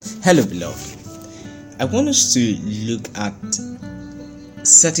Hello, beloved. I want us to look at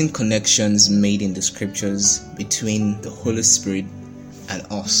certain connections made in the scriptures between the Holy Spirit and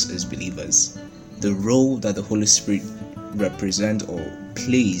us as believers. The role that the Holy Spirit represents or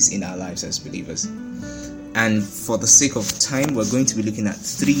plays in our lives as believers. And for the sake of time, we're going to be looking at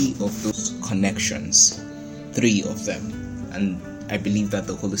 3 of those connections. 3 of them. And I believe that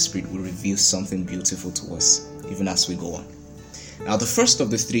the Holy Spirit will reveal something beautiful to us even as we go on. Now, the first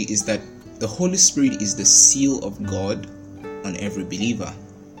of the 3 is that the Holy Spirit is the seal of God on every believer.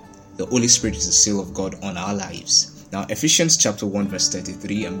 The Holy Spirit is the seal of God on our lives. Now, Ephesians chapter 1 verse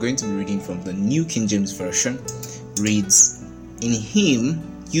 33, I'm going to be reading from the New King James Version, reads, "In him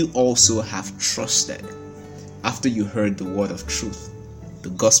you also have trusted, after you heard the word of truth,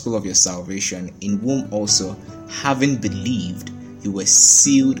 the gospel of your salvation, in whom also, having believed, you were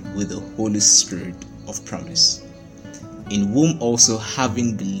sealed with the Holy Spirit of promise." In whom also,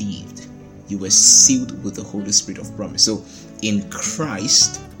 having believed, you were sealed with the Holy Spirit of promise. So, in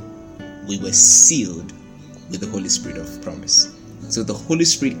Christ, we were sealed with the Holy Spirit of promise. So, the Holy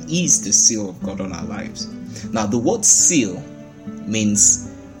Spirit is the seal of God on our lives. Now, the word seal means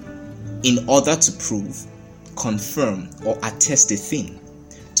in order to prove, confirm, or attest a thing.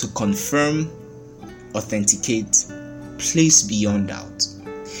 To confirm, authenticate, place beyond doubt.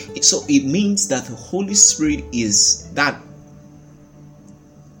 So it means that the Holy Spirit is that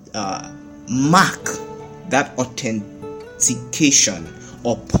mark, that authentication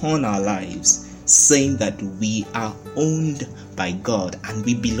upon our lives, saying that we are owned by God and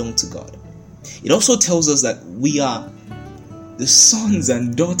we belong to God. It also tells us that we are the sons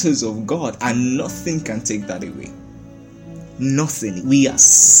and daughters of God, and nothing can take that away. Nothing. We are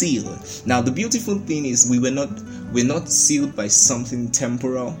sealed. Now, the beautiful thing is we're not sealed by something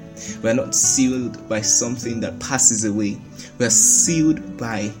temporal. We're not sealed by something that passes away. We're sealed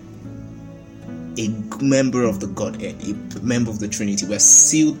by a member of the Godhead, a member of the Trinity. We're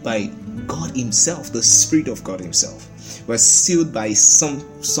sealed by God Himself, the Spirit of God Himself. We're sealed by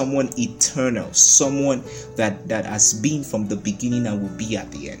someone eternal, someone that has been from the beginning and will be at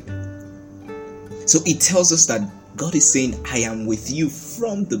the end. So it tells us that God is saying, I am with you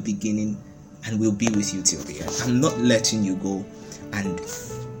from the beginning and will be with you till the end. I'm not letting you go, and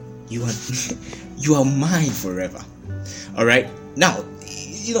you are mine forever. All right. Now,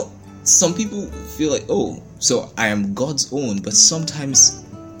 some people feel like, oh, so I am God's own, but sometimes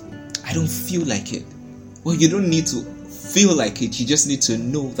I don't feel like it. Well, you don't need to feel like it. You just need to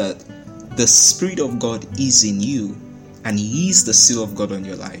know that the Spirit of God is in you, and He is the seal of God on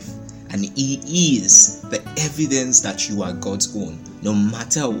your life. And He is the evidence that you are God's own, no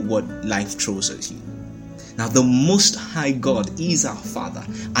matter what life throws at you. Now, the Most High God is our Father,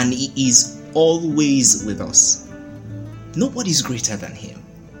 and He is always with us. Nobody is greater than Him.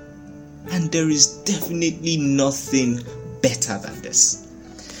 And there is definitely nothing better than this.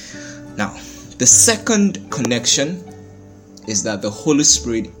 Now, the second connection is that the Holy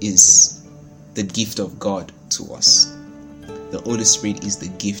Spirit is the gift of God to us. The Holy Spirit is the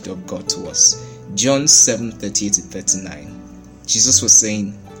gift of God to us. John 7:38-39. Jesus was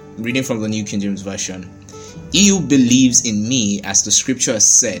saying, reading from the New King James Version, "He who believes in me, as the scripture has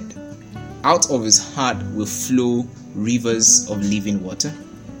said, out of his heart will flow rivers of living water.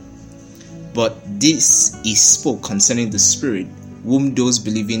 But this he spoke concerning the Spirit, whom those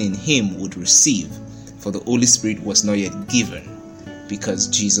believing in him would receive. For the Holy Spirit was not yet given, because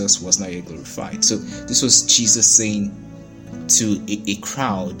Jesus was not yet glorified." So this was Jesus saying to a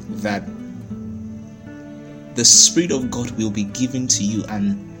crowd that the Spirit of God will be given to you,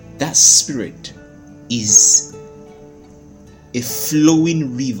 and that Spirit is a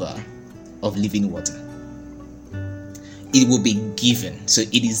flowing river of living water. It will be given. So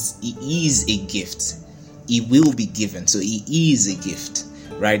it is a gift. It will be given. So it is a gift,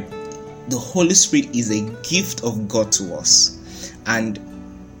 right? The Holy Spirit is a gift of God to us. And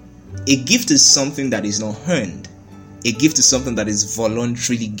a gift is something that is not earned. A gift is something that is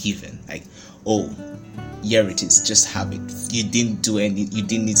voluntarily given. Like, oh, here it is, just have it. You didn't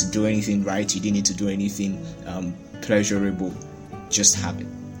need to do anything right. You didn't need to do anything pleasurable. Just have it.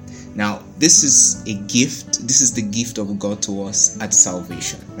 Now, this is a gift. This is the gift of God to us at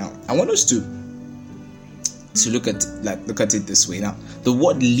salvation. Now, I want us to look at it this way. Now, the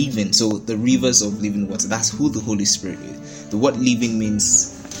word living, so the rivers of living water, that's who the Holy Spirit is. The word living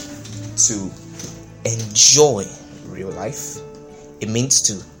means to enjoy real life. It means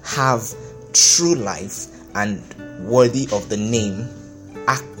to have true life and worthy of the name.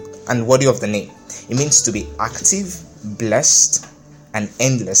 It means to be active, blessed, and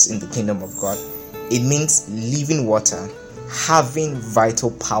endless in the kingdom of God. It means living water, having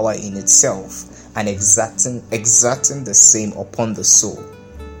vital power in itself and exerting the same upon the soul.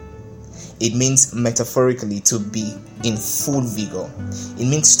 It means metaphorically to be in full vigor. It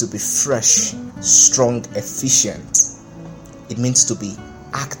means to be fresh, strong, efficient. It means to be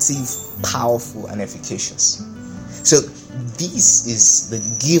active, powerful, and efficacious. So this is the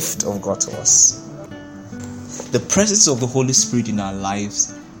gift of God to us. The presence of the Holy Spirit in our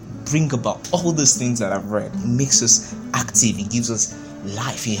lives bring about all those things that I've read. It makes us active. It gives us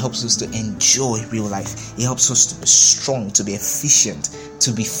life. It helps us to enjoy real life. It helps us to be strong, to be efficient,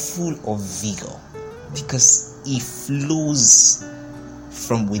 to be full of vigor, because it flows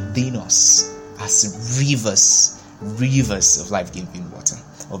from within us as rivers of life-giving water,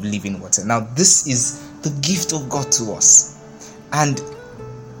 of living water. Now, this is the gift of God to us, and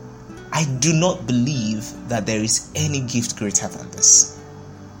I do not believe that there is any gift greater than this.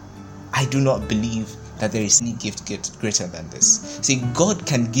 I do not believe that there is any gift greater than this. See, God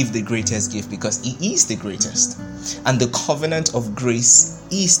can give the greatest gift because He is the greatest, and the covenant of grace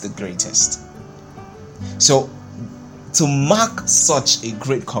is the greatest. So, to mark such a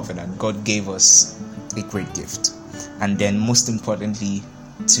great covenant, God gave us a great gift, and then most importantly,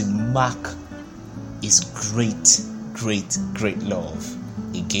 to mark His great love,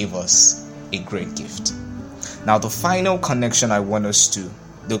 He gave us a great gift. Now, the final connection I want us to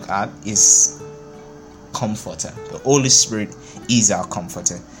look at is Comforter. The Holy Spirit is our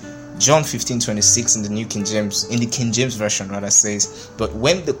Comforter. John 15:26 in the King James Version says, "But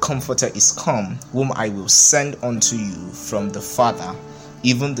when the Comforter is come, whom I will send unto you from the Father,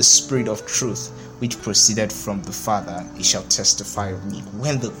 even the Spirit of truth, which proceeded from the Father, He shall testify of me."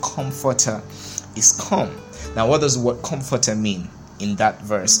 When the Comforter is come. Now, what does the word Comforter mean in that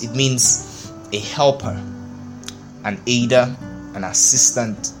verse? It means a helper, an aider, an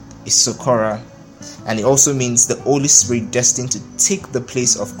assistant, a succorer, and it also means the Holy Spirit destined to take the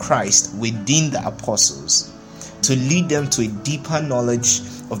place of Christ within the apostles, to lead them to a deeper knowledge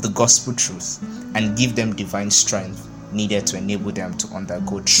of the gospel truth and give them divine strength needed to enable them to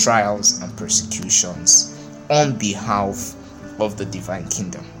undergo trials and persecutions on behalf of the divine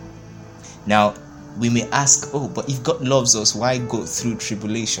kingdom. Now, we may ask, but if God loves us, why go through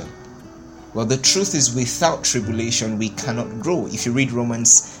tribulation? Well, the truth is, without tribulation, we cannot grow. If you read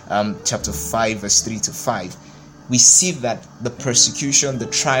Romans chapter 5, verse 3-5, we see that the persecution, the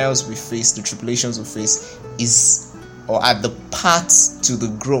trials we face, the tribulations we face are the path to the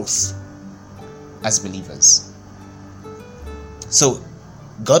growth as believers. So,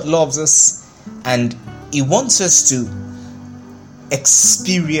 God loves us, and He wants us to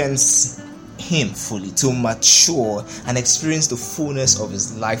experience Him fully, to mature and experience the fullness of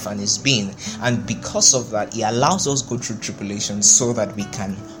His life and His being. And because of that, He allows us go through tribulations so that we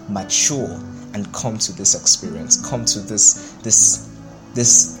can mature and come to this experience, come to this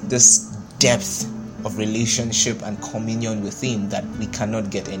depth of relationship and communion with Him that we cannot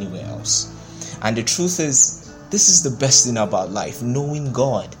get anywhere else. And the truth is, this is the best thing about life, knowing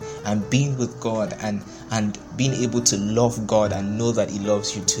God and being with God and being able to love God and know that He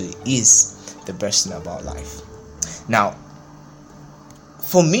loves you too is the best thing about life. Now,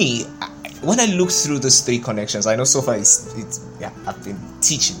 for me, when I look through these three connections, I know so far I've been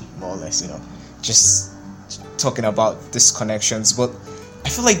teaching more or less, just talking about these connections, but I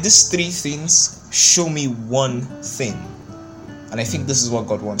feel like these three things show me one thing, and I think this is what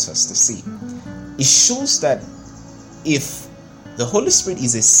God wants us to see. It shows that if the Holy Spirit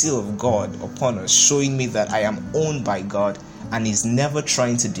is a seal of God upon us, showing me that I am owned by God and He's never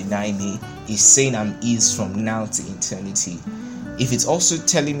trying to deny me, He's saying I'm His from now to eternity. If it's also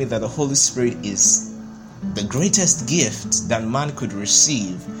telling me that the Holy Spirit is the greatest gift that man could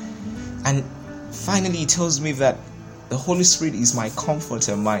receive, and finally it tells me that the Holy Spirit is my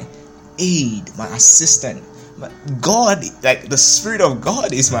comforter, my aid, my assistant, God, like the Spirit of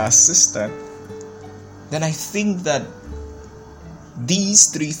God is my assistant, then I think that these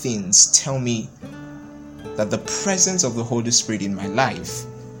three things tell me that the presence of the Holy Spirit in my life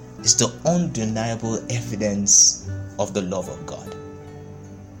is the undeniable evidence of the love of God.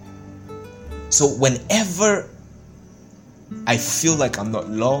 So whenever I feel like I'm not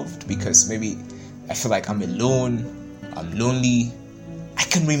loved, because maybe I feel like I'm alone, I'm lonely, I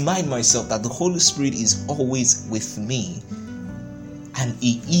can remind myself that the Holy Spirit is always with me, and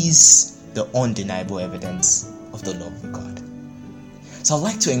He is the undeniable evidence of the love of God. So I'd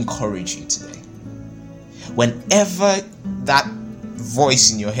like to encourage you today. Whenever that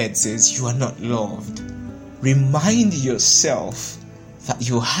voice in your head says you are not loved, remind yourself that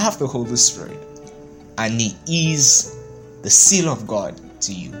you have the Holy Spirit, and He is the seal of God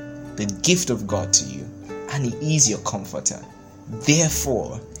to you, the gift of God to you, and and He is your comforter.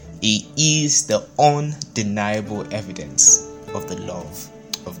 Therefore, He is the undeniable evidence of the love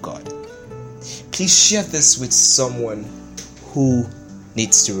of God. Please share this with someone who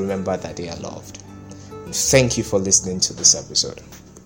needs to remember that they are loved. Thank you for listening to this episode.